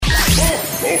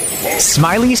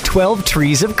Smiley's 12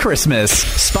 Trees of Christmas,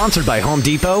 sponsored by Home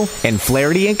Depot and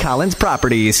Flaherty and Collins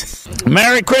Properties.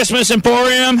 Merry Christmas,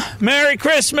 Emporium. Merry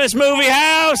Christmas, Movie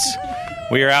House.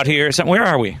 We are out here. Where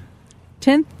are we?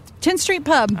 10th Street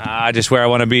Pub. Just where I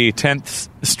want to be. 10th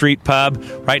Street Pub,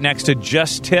 right next to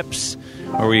Just Tips,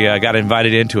 where we got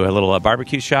invited into a little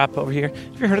barbecue shop over here.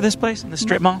 Have you heard of this place in the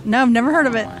strip mall? No, I've never heard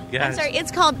of it. I'm sorry,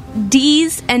 it's called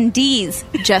D's and D's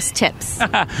Just Tips.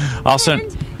 Also,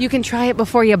 you can try it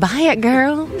before you buy it,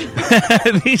 girl.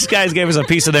 these guys gave us a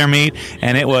piece of their meat,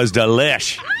 and it was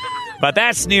delish. But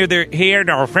that's neither here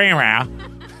nor there.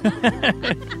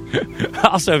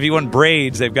 Also, if you want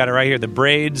braids, they've got it right here. The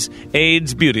Braids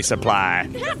AIDS Beauty Supply.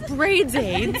 Braids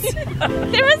AIDS.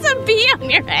 There was a bee on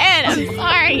your head. I'm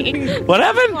sorry. What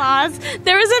happened? Claus,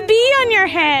 there was a bee on your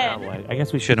head. Oh, I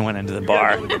guess we shouldn't have went into the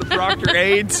bar. Proctor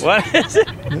AIDS. What is it?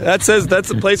 That says that's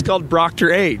a place called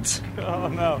Proctor AIDS. Oh,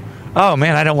 no. Oh,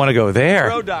 man, I don't want to go there.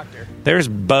 Pro doctor. There's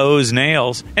Bo's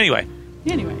Nails. Anyway,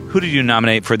 who did you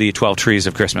nominate for the 12 Trees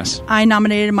of Christmas? I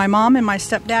nominated my mom and my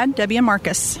stepdad, Debbie and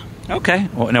Marcus. Okay.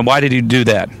 Well, now, why did you do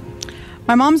that?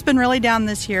 My mom's been really down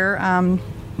this year.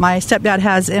 My stepdad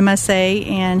has MSA,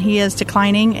 and he is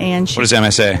declining. And What is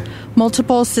MSA?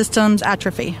 Multiple systems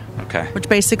atrophy. Okay. Which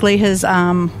basically his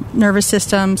nervous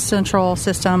system, central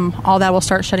system, all that will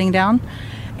start shutting down,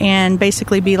 and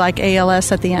basically be like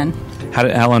ALS at the end.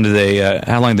 How long have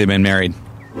they been married?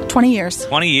 20 years.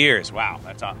 20 years. Wow,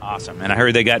 that's awesome. And I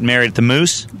heard they got married at the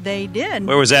Moose. They did.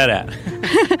 Where was that at?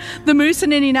 The Moose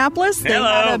in Indianapolis.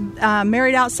 Hello. They had a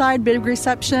married outside, big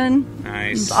reception. Nice.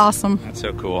 It was awesome. That's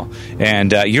so cool.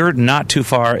 And you're not too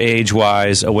far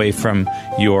age-wise away from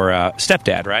your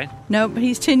stepdad, right? Nope,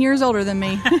 he's 10 years older than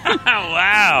me.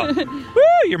 Wow.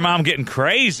 Woo, your mom getting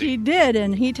crazy. He did,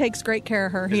 and he takes great care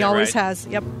of her. Is He that always right? has.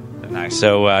 Yep. Nice.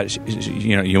 So,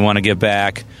 you want to give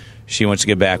back. She wants to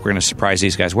give back. We're going to surprise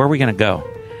these guys. Where are we going to go?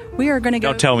 We are going to go.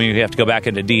 Don't tell me you have to go back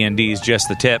into D&D's Just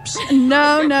the Tips.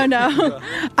 No.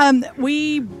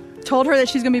 We told her that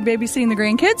she's going to be babysitting the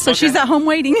grandkids, so she's at home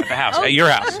waiting. At the house. At your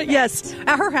house. Yes,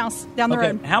 at her house down the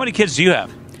road. How many kids do you have?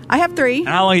 I have 3. And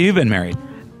how long have you been married?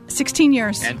 16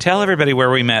 years. And tell everybody where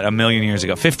we met 1,000,000 years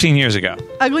ago. 15 years ago.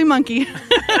 Ugly monkey.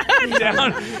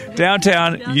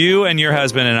 Downtown, you and your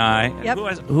husband and I. Yep.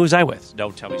 Who was I with?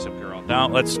 Don't tell me some girl. No,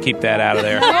 let's keep that out of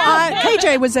there.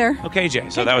 KJ was there. Oh,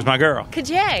 KJ. So that was my girl.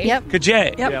 Kajay. Yep.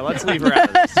 KJ. Yep. Yeah, let's leave her out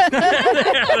of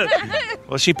this.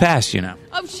 Well, she passed, you know.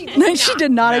 Oh, she did. No, she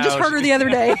did not. I No, just heard her the other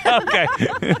day. Okay.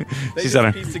 They She's just on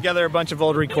her. pieced together a bunch of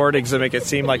old recordings to make it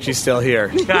seem like she's still here.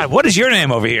 God, what is your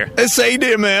name over here? Insane,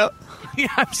 man. Yeah,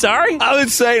 I'm sorry? I'm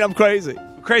insane. I'm crazy.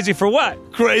 Crazy for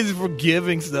what? Crazy for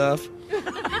giving stuff.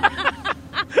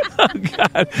 Oh,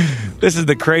 God. This is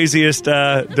the craziest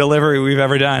delivery we've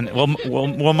ever done.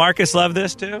 Will Marcus love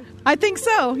this, too? I think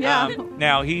so, yeah.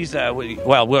 Now, he's...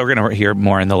 well, we're going to hear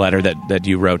more in the letter that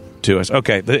you wrote to us.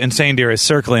 Okay, the insane deer is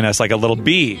circling us like a little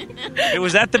bee.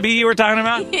 Was that the bee you were talking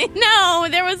about? No,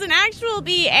 there was an actual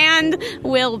bee and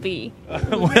will be.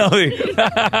 Will be.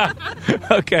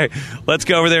 Okay, let's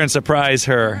go over there and surprise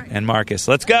her and Marcus.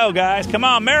 Let's go, guys. Come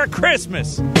on, Merry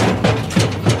Christmas.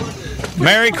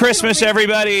 Merry Christmas,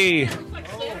 everybody.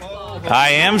 I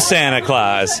am Santa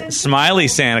Claus, Smiley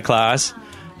Santa Claus.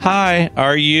 Hi,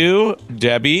 are you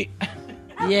Debbie?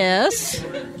 Yes.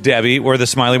 Debbie, we're the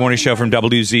Smiley Morning Show from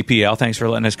WZPL. Thanks for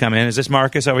letting us come in. Is this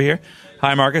Marcus over here?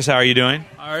 Hi, Marcus. How are you doing?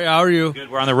 All right, how are you?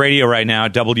 Good. We're on the radio right now,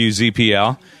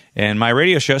 WZPL. And my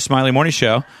radio show, Smiley Morning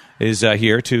Show, is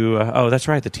here to... oh, that's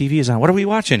right. The TV is on. What are we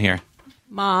watching here?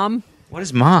 Mom. What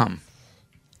is Mom?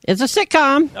 It's a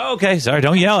sitcom. Okay, sorry.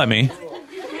 Don't yell at me.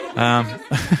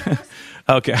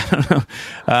 Okay.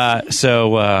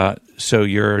 So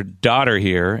your daughter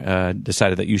here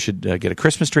decided that you should get a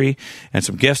Christmas tree and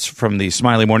some gifts from the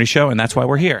Smiley Morning Show, and that's why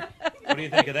we're here. What do you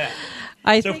think of that?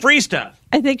 Free stuff.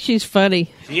 I think she's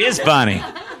funny. She is funny.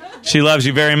 She loves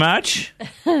you very much.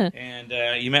 And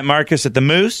you met Marcus at the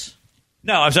Moose.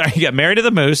 No, I'm sorry. You got married to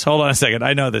the Moose. Hold on a second.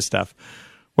 I know this stuff.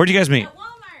 Where'd you guys meet?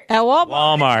 At Walmart.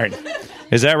 Walmart.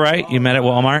 Is that right? You met at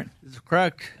Walmart? That's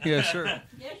correct. Yes, sir.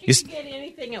 You can get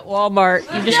anything at Walmart.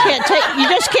 You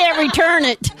just can't return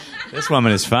it. This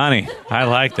woman is funny. I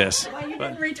like this. Well, you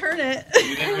didn't return it.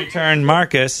 You didn't return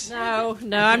Marcus. No,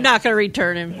 I'm not going to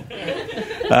return him.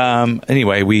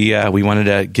 Anyway, we wanted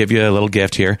to give you a little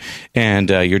gift here, and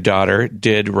your daughter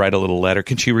did write a little letter.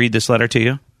 Can she read this letter to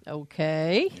you?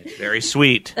 Okay. Very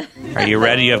sweet. Are you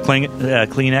ready? You have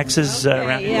Kleenexes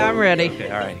around? Yeah, I'm ready. Okay,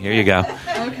 all right, here you go.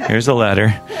 Okay. Here's the letter.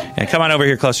 And come on over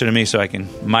here closer to me so I can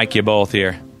mic you both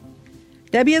here.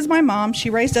 Debbie is my mom. She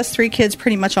raised us 3 kids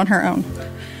pretty much on her own.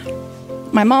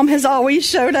 My mom has always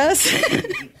showed us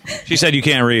She said you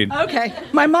can't read. Okay.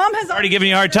 My mom has Already giving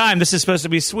you a hard time. This is supposed to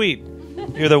be sweet.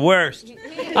 You're the worst.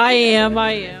 I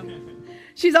am.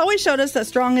 She's always showed us that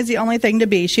strong is the only thing to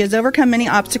be. She has overcome many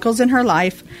obstacles in her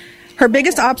life. Her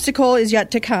biggest obstacle is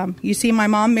yet to come. You see, my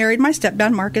mom married my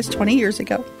stepdad, Marcus, 20 years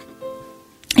ago.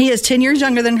 He is 10 years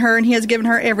younger than her, and he has given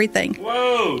her everything.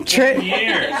 Whoa, 10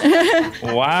 years.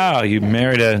 Wow, you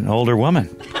married an older woman.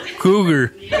 Cougar.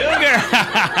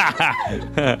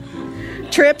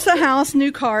 Trips, a house,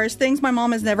 new cars, things my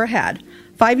mom has never had.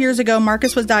 5 years ago,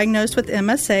 Marcus was diagnosed with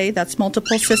MSA, that's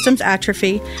multiple systems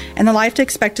atrophy, and the life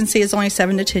expectancy is only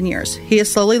 7 to 10 years. He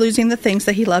is slowly losing the things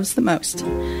that he loves the most.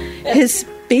 His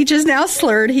speech is now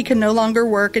slurred, he can no longer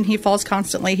work, and he falls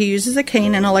constantly. He uses a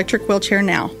cane and electric wheelchair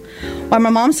now. While my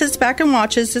mom sits back and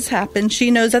watches this happen,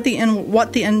 she knows at the end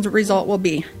what the end result will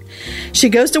be. She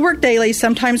goes to work daily,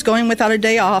 sometimes going without a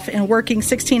day off and working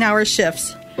 16-hour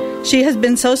shifts. She has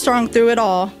been so strong through it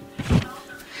all.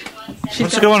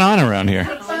 What's going on around here?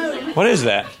 What is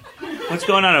that? What's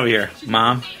going on over here,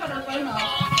 Mom?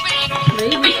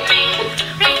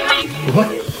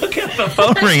 What? Look at the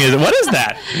phone ring. What is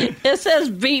that? It says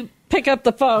beep. Pick up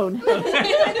the phone.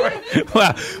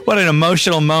 Wow, what an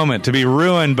emotional moment to be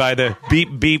ruined by the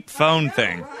beep beep phone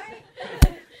thing.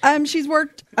 She's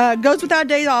worked, goes without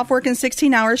days off, working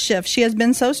 16-hour shifts. She has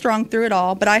been so strong through it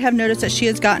all, but I have noticed that she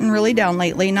has gotten really down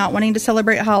lately, not wanting to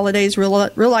celebrate holidays,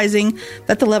 realizing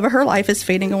that the love of her life is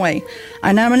fading away.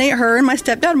 I nominate her and my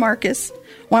stepdad, Marcus.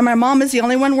 While my mom is the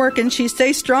only one working, she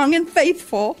stays strong and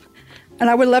faithful, and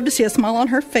I would love to see a smile on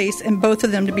her face and both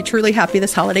of them to be truly happy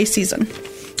this holiday season.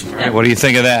 All right, what do you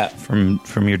think of that from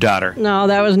your daughter? No,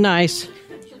 that was nice.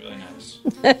 Really nice.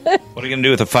 What are you going to do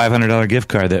with the $500 gift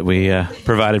card that we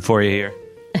provided for you here?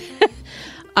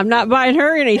 I'm not buying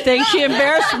her anything. She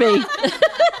embarrassed me.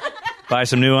 Buy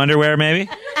some new underwear,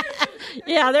 maybe?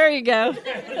 Yeah, there you go.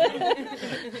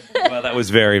 Well, that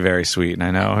was very, very sweet, and I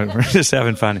know we're just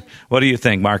having fun. What do you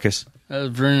think, Marcus? That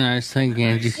was very nice. Thank you,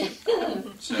 Angie.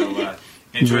 So,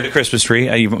 enjoy the Christmas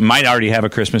tree. You might already have a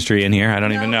Christmas tree in here. I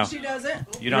don't even know. She doesn't.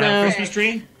 You don't have a Christmas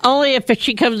tree? Only if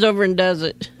she comes over and does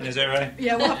it. Is that right?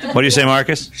 Yeah, we'll have to. What do you say,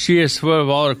 Marcus? She has full of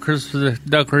all the Christmas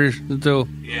decorations, too.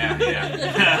 Yeah.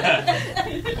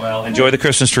 Well, enjoy the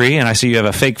Christmas tree, and I see you have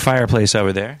a fake fireplace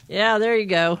over there. Yeah, there you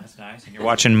go. That's nice. And you're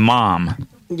watching Mom.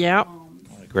 Yep.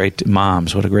 What a great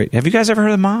Moms. What a great. Have you guys ever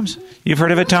heard of Moms? You've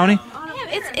heard of it, Tony?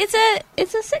 It's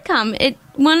a sitcom.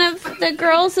 One of the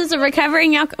girls is a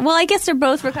recovering well, I guess they're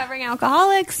both recovering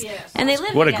alcoholics, and they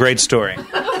live. What a together. great story.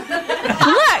 Look,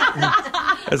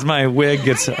 As my wig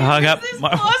gets hung up. Claus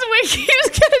wig keeps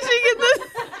catching in the.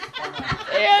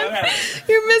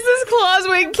 Your Mrs. Claus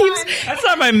wig keeps. That's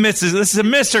not my Mrs. This is a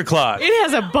Mr. Claus. It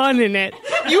has a bun in it.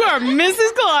 You are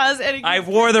Mrs. Claus, and I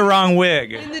wore the wrong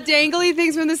wig. the dangly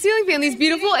things from the ceiling fan. These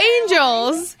beautiful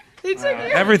angels. They took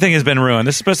Everything has been ruined.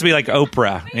 This is supposed to be like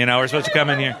Oprah. You know, we're supposed to come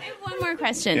in here. I have one more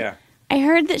question. Yeah. I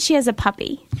heard that she has a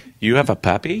puppy. You have a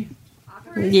puppy?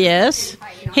 Yes.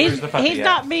 He's the puppy at?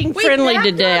 not being friendly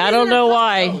today. I don't know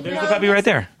why. There's the puppy right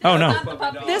there. Oh, no.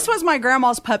 This was my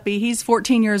grandma's puppy. He's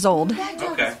 14 years old.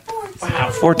 Okay.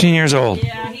 Wow, 14 years old.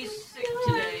 Yeah, he's sick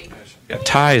today. Got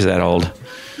ties that old.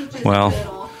 Well.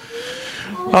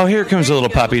 Oh, here comes a little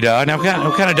puppy dog. Now,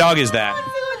 what kind of dog is that?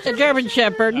 A German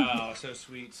Shepherd. Oh, so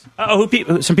sweet. Oh,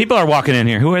 some people are walking in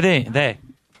here. Who are they?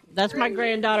 That's my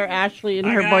granddaughter Ashley and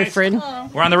Hi, her guys. boyfriend.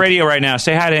 We're on the radio right now.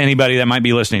 Say hi to anybody that might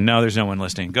be listening. No, there's no one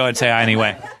listening. Go ahead and say hi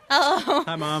anyway.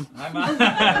 Hi, Mom.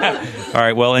 All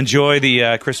right, well, enjoy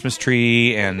the Christmas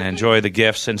tree and enjoy the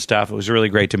gifts and stuff. It was really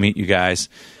great to meet you guys.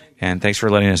 And thanks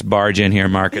for letting us barge in here,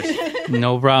 Marcus.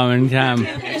 No problem. Anytime.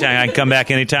 Anytime I can come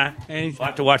back anytime? Anytime. I'll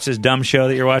have to watch this dumb show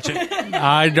that you're watching.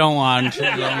 I don't want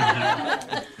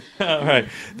to. All right.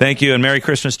 Thank you, and Merry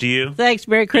Christmas to you. Thanks.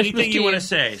 Merry Christmas Anything to you want to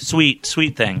say? Sweet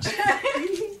things.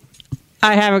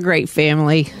 I have a great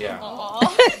family. Yeah.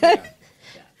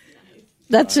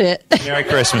 That's it. Merry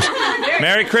Christmas.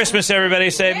 Merry Christmas,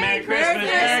 everybody. Say Merry Christmas.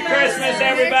 Merry Christmas,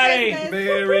 everybody.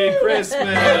 Merry Christmas.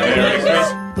 Merry Christmas.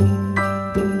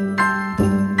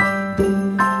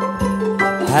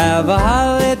 Have a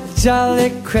holly jolly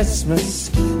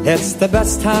Christmas. It's the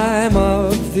best time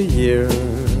of the year.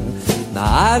 Now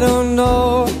I don't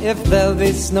know if there'll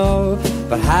be snow,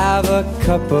 but have a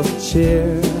cup of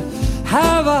cheer.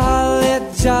 Have a holly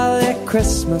jolly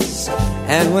Christmas.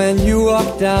 And when you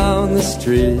walk down the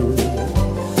street,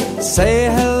 say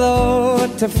hello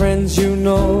to friends you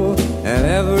know and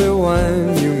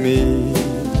everyone you meet.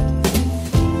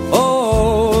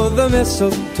 Oh, the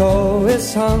mistletoe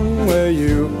is hung where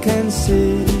you can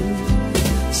see.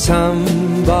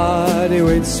 Somebody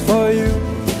waits for you.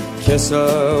 Kiss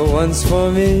her once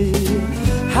for me.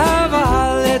 Have a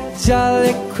holly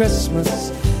jolly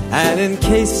Christmas. And in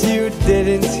case you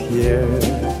didn't hear,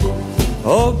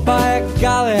 oh, by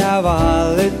golly, have a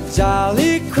holly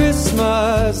jolly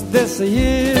Christmas this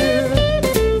year.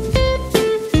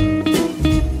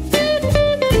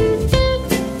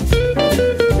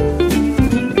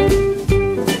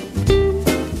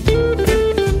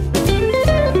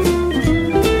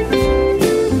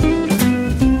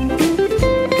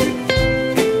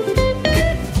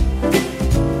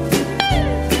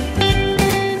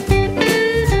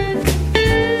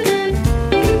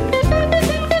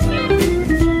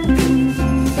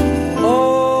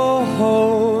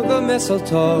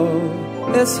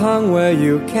 Mistletoe is hung where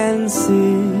you can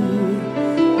see.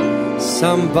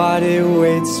 Somebody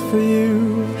waits for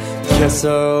you. Kiss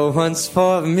her once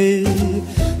for me.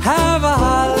 Have a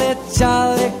holly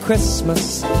jolly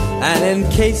Christmas. And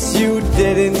in case you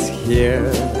didn't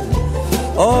hear,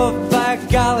 oh, by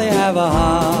golly, have a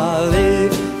holly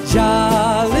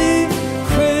jolly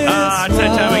Christmas. It's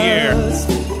that time of year.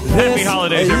 Happy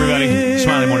holidays, everybody.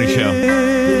 Smiley Morning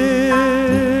Show.